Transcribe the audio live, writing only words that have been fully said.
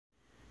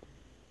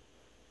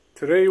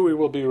Today we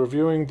will be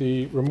reviewing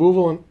the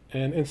removal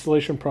and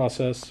installation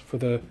process for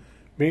the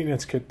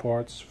maintenance kit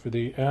parts for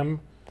the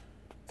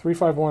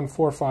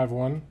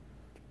M351-451,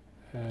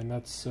 and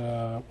that's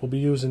we'll be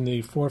using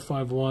the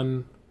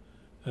 451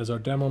 as our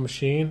demo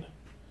machine,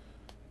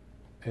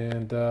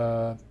 and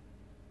I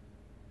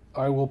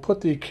will put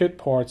the kit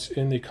parts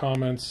in the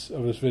comments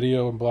of this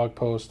video and blog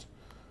post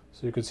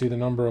so you can see the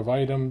number of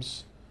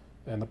items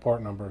and the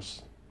part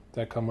numbers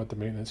that come with the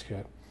maintenance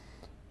kit.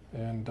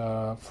 And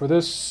for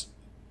this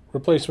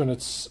replacement,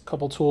 it's a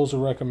couple tools to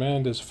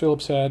recommend is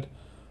Phillips head,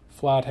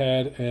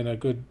 flathead, and a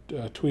good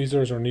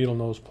tweezers or needle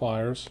nose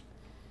pliers.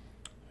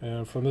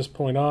 And from this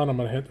point on, I'm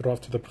going to hand it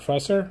off to the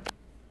professor.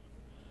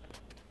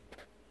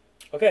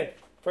 Okay,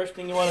 first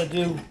thing you want to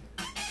do,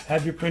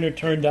 have your printer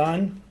turned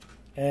on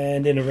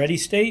and in a ready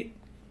state.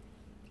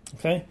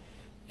 Okay,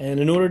 and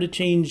in order to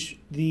change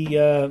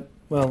the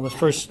well, the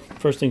first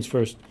things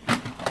first,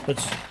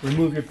 let's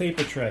remove your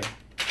paper tray.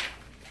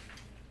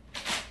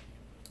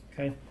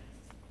 Okay,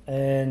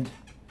 and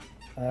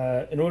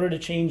in order to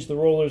change the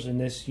rollers in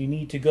this, you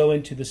need to go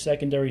into the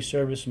secondary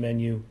service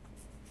menu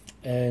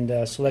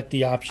and select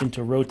the option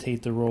to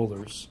rotate the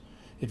rollers.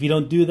 If you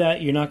don't do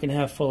that, you're not going to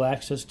have full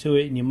access to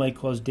it, and you might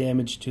cause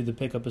damage to the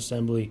pickup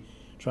assembly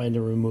trying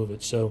to remove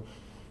it. So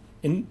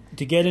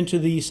to get into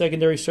the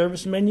secondary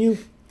service menu,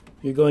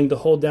 you're going to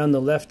hold down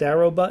the left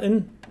arrow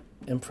button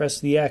and press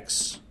the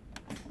X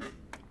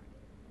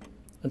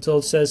until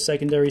it says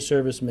secondary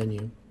service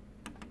menu.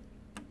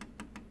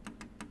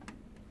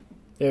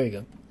 There you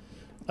go.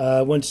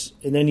 And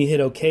then you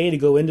hit OK to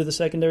go into the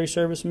secondary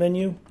service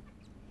menu,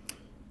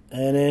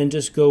 and then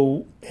just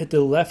go hit the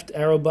left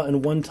arrow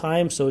button one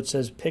time so it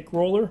says pick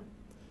roller.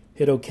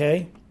 Hit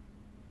OK.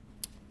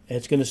 And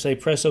it's going to say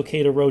press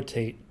OK to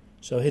rotate.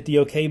 So hit the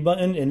OK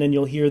button, and then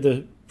you'll hear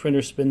the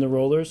printer spin the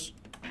rollers.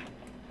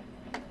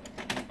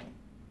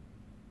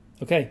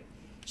 Okay,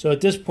 so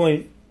at this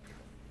point,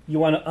 you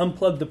want to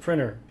unplug the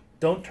printer.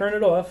 Don't turn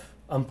it off,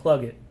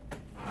 unplug it.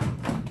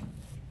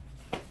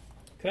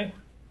 Okay.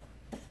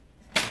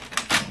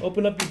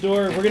 Open up the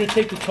door. We're going to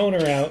take the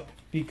toner out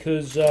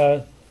because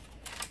we're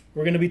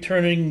going to be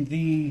turning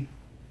the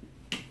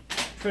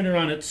printer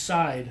on its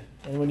side.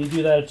 And when you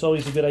do that, it's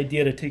always a good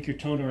idea to take your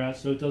toner out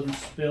so it doesn't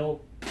spill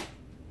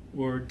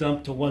or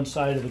dump to one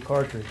side of the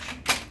cartridge.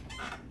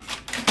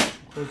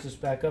 Close this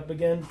back up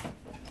again.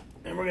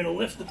 And we're going to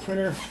lift the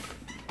printer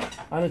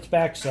on its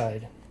back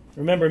side.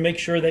 Remember, make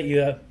sure that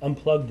you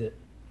unplugged it.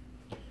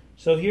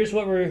 So here's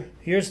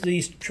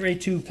the Tray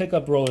 2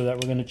 pickup roller that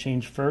we're going to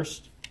change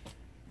first.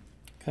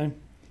 Okay.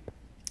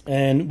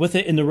 And with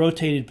it in the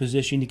rotated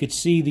position, you could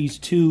see these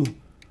two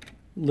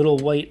little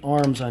white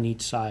arms on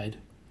each side.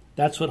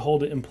 That's what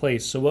hold it in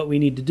place. So what we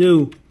need to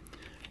do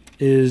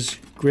is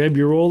grab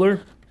your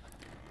roller,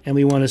 and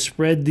we want to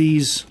spread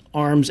these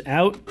arms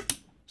out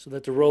so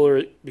that the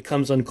roller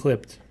becomes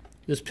unclipped.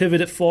 Just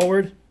pivot it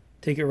forward,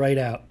 take it right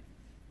out.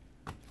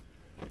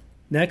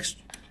 Next,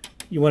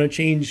 you want to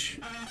change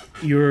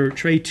your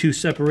Tray 2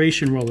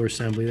 separation roller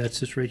assembly. That's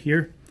this right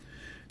here.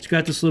 It's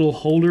got this little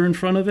holder in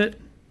front of it.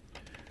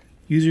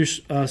 Use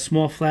your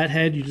small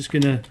flathead. You're just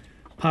going to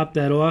pop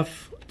that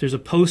off. There's a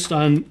post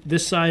on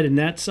this side and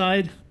that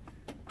side.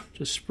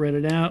 Just spread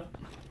it out.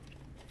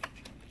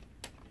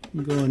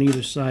 You can go on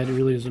either side. It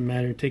really doesn't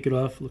matter. Take it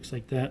off. It looks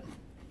like that.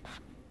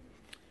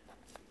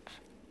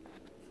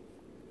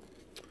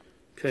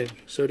 Okay,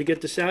 so to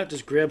get this out,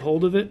 just grab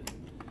hold of it,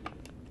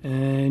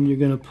 and you're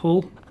going to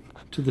pull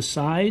to the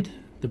side,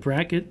 the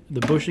bracket,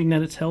 the bushing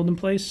that it's held in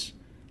place,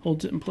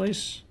 holds it in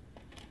place,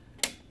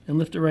 and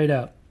lift it right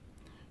out.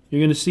 You're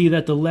going to see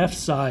that the left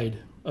side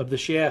of the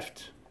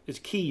shaft is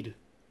keyed.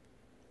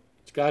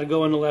 It's got to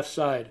go on the left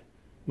side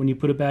when you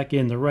put it back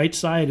in. The right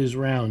side is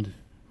round.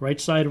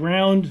 Right side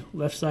round,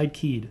 left side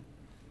keyed.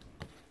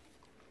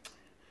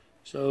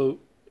 So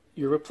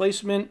your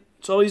replacement,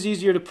 it's always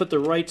easier to put the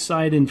right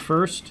side in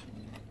first.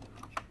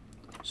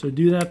 So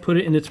do that, put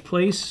it in its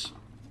place.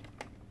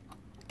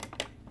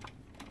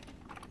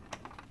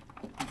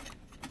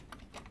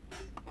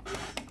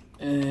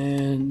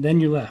 And then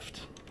your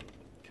left.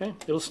 Okay,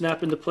 it'll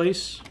snap into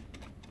place.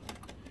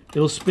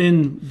 It'll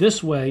spin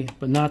this way,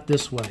 but not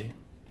this way.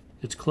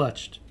 It's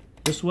clutched.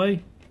 This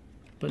way,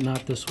 but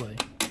not this way.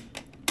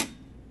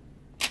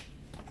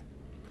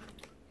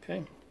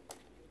 Okay.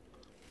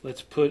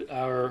 Let's put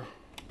our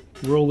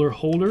roller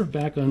holder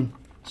back on,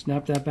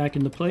 snap that back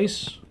into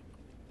place.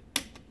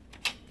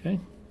 Okay.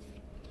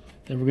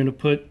 Then we're going to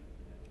put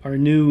our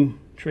new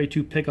Tray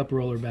 2 pickup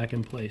roller back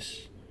in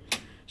place.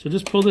 So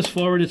just pull this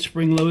forward, it's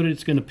spring loaded,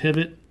 it's going to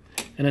pivot.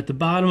 And at the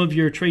bottom of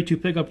your Tray 2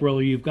 pickup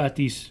roller, you've got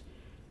these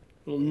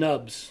little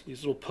nubs,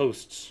 these little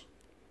posts.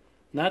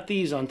 Not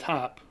these on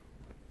top,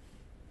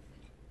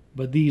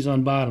 but these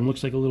on bottom.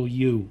 Looks like a little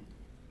U.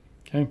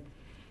 Okay?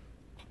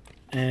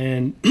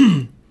 And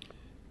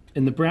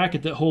in the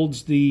bracket that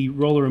holds the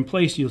roller in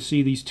place, you'll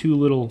see these two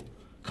little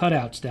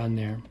cutouts down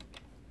there.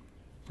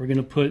 We're going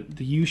to put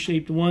the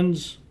U-shaped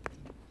ones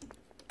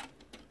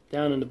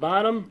down in the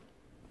bottom,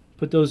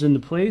 put those into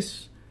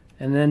place,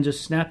 and then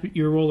just snap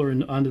your roller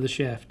onto the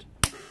shaft.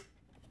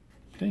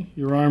 Okay,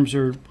 your arms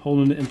are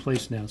holding it in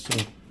place now, so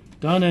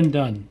done and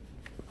done.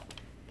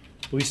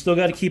 But we still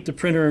got to keep the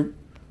printer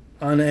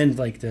on end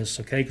like this,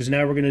 okay? Because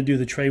now we're going to do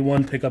the tray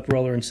 1 pickup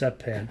roller and set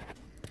pad.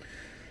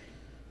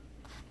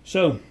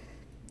 So,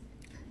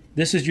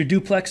 this is your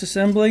duplex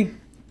assembly.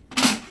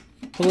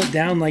 Pull it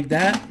down like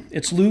that.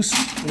 It's loose,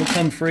 it'll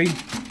come free.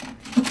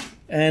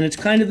 And it's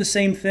kind of the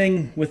same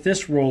thing with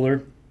this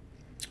roller.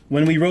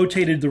 When we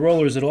rotated the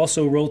rollers, it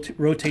also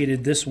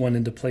rotated this one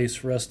into place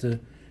for us to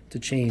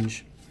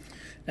change.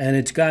 And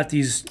it's got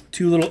these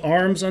 2 little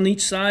arms on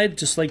each side,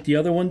 just like the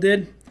other one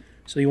did.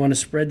 So you want to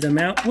spread them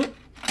out. Whoop.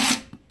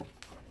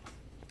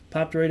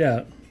 Popped right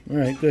out. All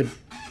right, good.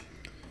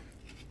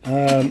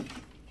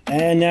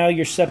 And now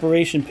your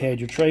separation pad,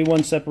 your tray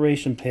 1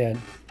 separation pad.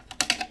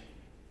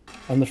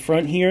 On the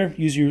front here,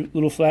 use your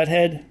little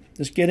flathead.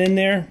 Just get in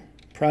there,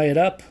 pry it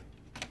up.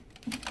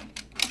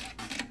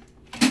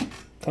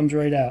 Comes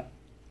right out.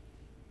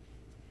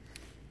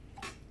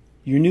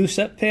 Your new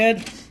set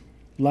pad,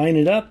 line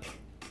it up,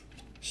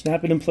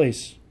 snap it in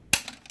place.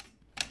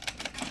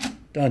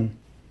 Done.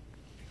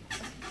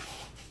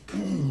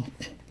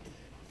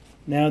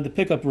 Now the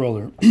pickup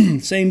roller.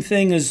 Same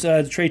thing as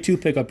the tray 2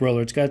 pickup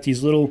roller. It's got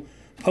these little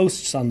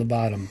posts on the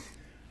bottom.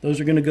 Those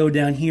are going to go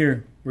down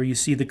here where you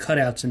see the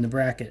cutouts in the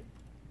bracket.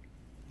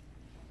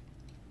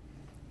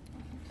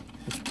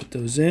 Let's put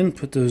those in.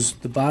 Put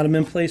the bottom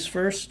in place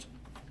first.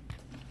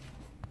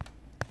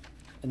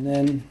 And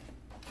then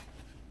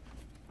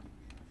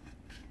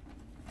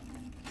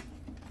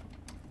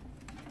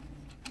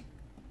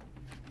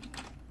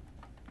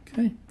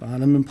okay,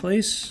 bottom in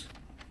place.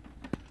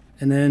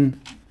 And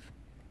then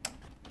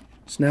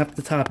snap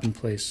the top in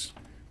place.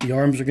 The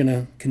arms are going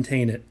to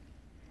contain it.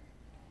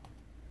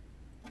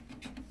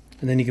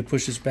 And then you can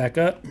push this back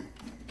up.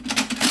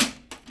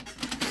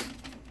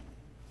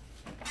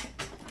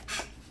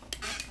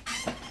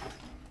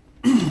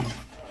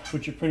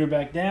 Put your printer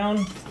back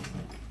down.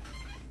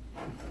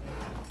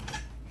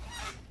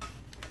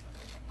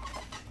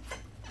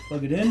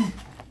 Plug it in.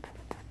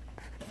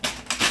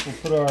 We'll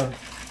put our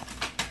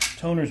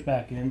toners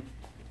back in.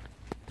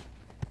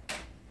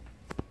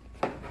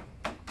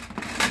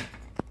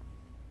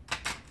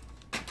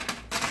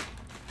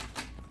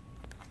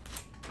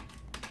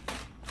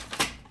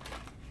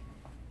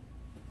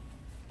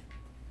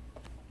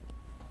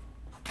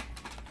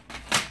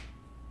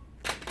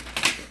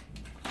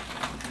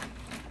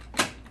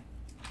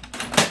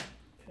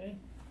 Okay.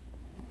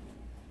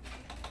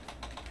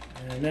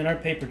 And then our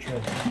paper tray.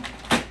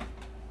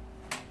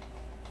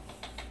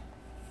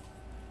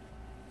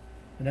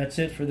 And that's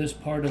it for this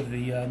part of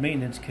the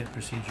maintenance kit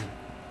procedure.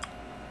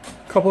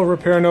 A couple of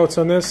repair notes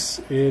on this.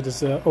 It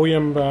is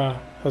OEM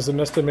has an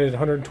estimated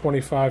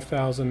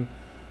 125,000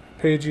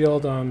 page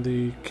yield on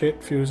the kit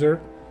fuser,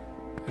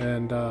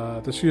 and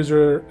this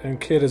fuser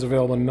and kit is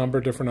available in a number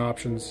of different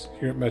options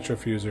here at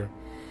Metrofuser.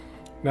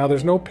 Now,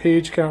 there's no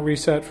page count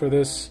reset for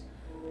this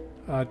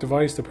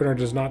device. The printer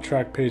does not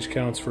track page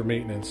counts for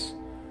maintenance.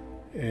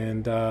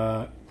 And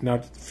now,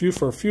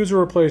 for fuser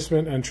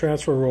replacement and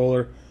transfer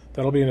roller,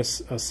 that'll be in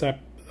a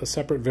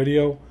separate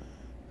video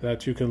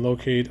that you can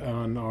locate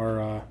on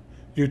our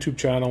YouTube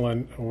channel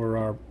or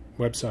our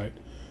website.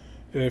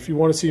 If you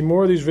want to see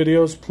more of these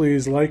videos,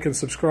 please like and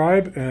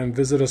subscribe and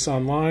visit us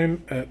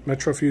online at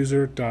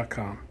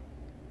metrofuser.com.